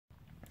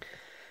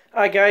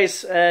Hi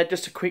guys,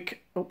 just a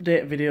quick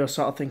update video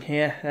sort of thing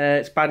here.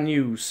 It's bad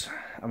news,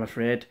 I'm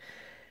afraid.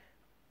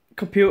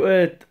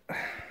 Computer,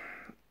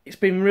 it's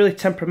been really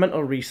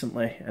temperamental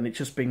recently, and it's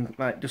just been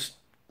like just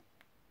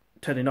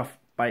turning off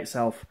by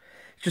itself.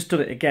 It's just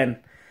done it again.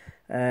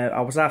 I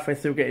was halfway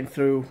through getting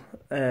through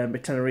my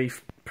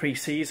Tenerife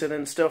pre-season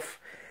and stuff,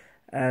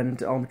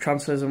 and all my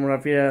transfers and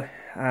whatever,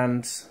 and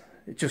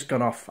it's just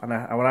gone off. And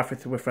I was halfway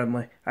through with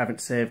friendly. I haven't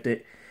saved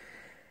it.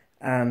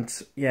 And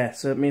yeah,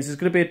 so it means there's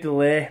going to be a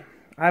delay.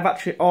 I've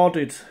actually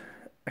ordered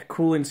a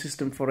cooling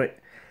system for it,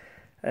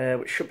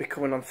 which should be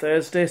coming on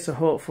Thursday, so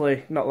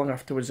hopefully not long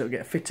afterwards it'll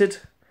get fitted.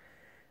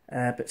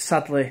 But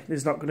sadly,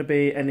 there's not going to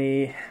be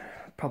any,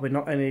 probably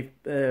not any,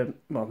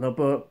 well, no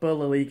Bo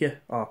La Liga,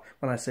 or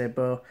when I say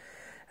Bo,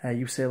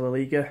 you say La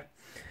Liga.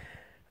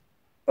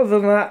 Other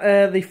than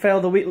that, the fail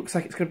of the week looks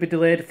like it's going to be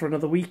delayed for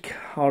another week,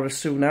 or as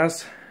soon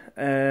as.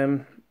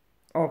 All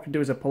I can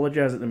do is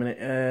apologise at the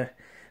minute.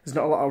 There's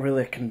not a lot I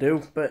really can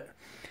do, but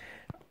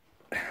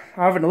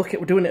having a look at,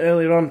 we're doing it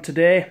earlier on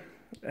today.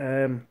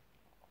 Had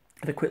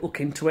a quick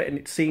look into it, and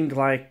it seemed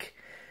like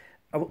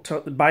I looked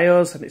at the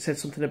BIOS, and it said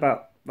something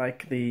about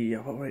like the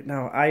right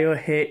now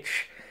IOH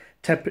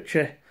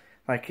temperature,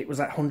 like it was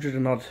like 100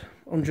 and odd,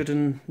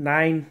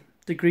 109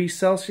 degrees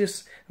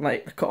Celsius, and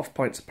like the cut-off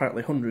point's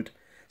apparently 100,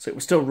 so it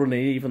was still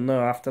running even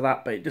though after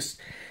that, but it just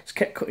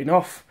kept cutting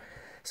off.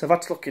 So I've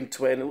had to look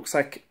into it, and it looks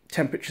like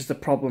temperature's the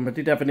problem. I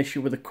did have an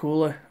issue with the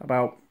cooler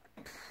about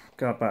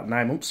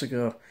 9 months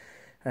ago,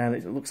 and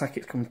it looks like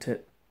it's come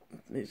to,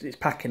 it's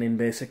packing in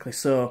basically.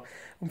 So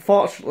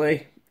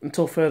unfortunately,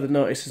 until further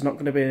notice, there's not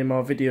going to be any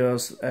more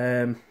videos,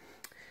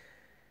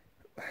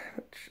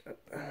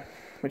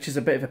 which is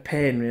a bit of a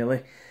pain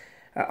really.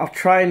 I'll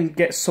try and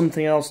get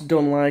something else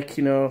done, like,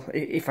 you know,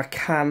 if I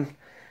can,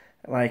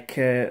 like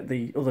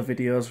the other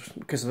videos,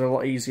 because they're a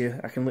lot easier.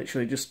 I can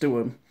literally just do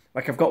them.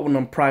 Like, I've got one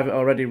on private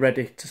already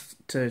ready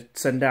to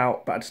send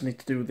out, but I just need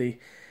to do the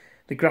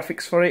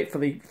graphics for it, for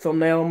the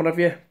thumbnail and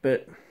whatever.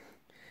 But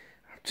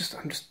I'm just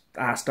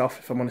arsed off,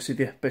 if I'm honest with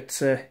you. But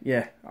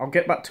yeah, I'll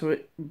get back to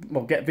it.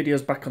 We'll get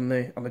videos back on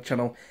the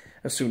channel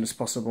as soon as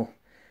possible.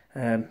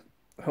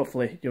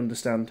 Hopefully you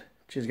understand.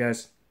 Cheers,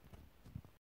 guys.